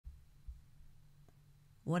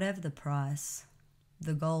Whatever the price,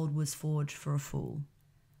 the gold was forged for a fool.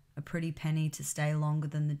 A pretty penny to stay longer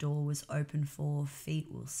than the door was open for, feet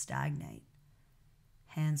will stagnate.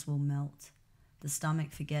 Hands will melt. The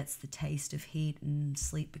stomach forgets the taste of heat and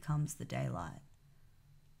sleep becomes the daylight.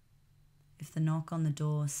 If the knock on the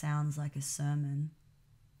door sounds like a sermon,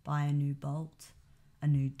 buy a new bolt, a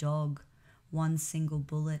new dog, one single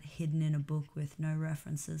bullet hidden in a book with no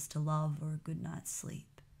references to love or a good night's sleep.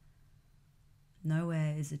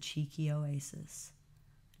 Nowhere is a cheeky oasis.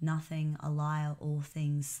 Nothing a liar all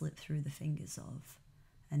things slip through the fingers of,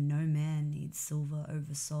 and no man needs silver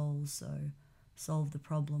over souls, so solve the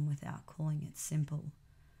problem without calling it simple.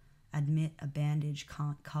 Admit a bandage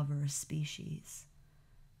can't cover a species.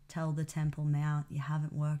 Tell the Temple Mount you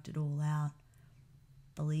haven't worked it all out.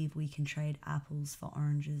 Believe we can trade apples for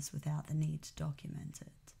oranges without the need to document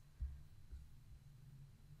it.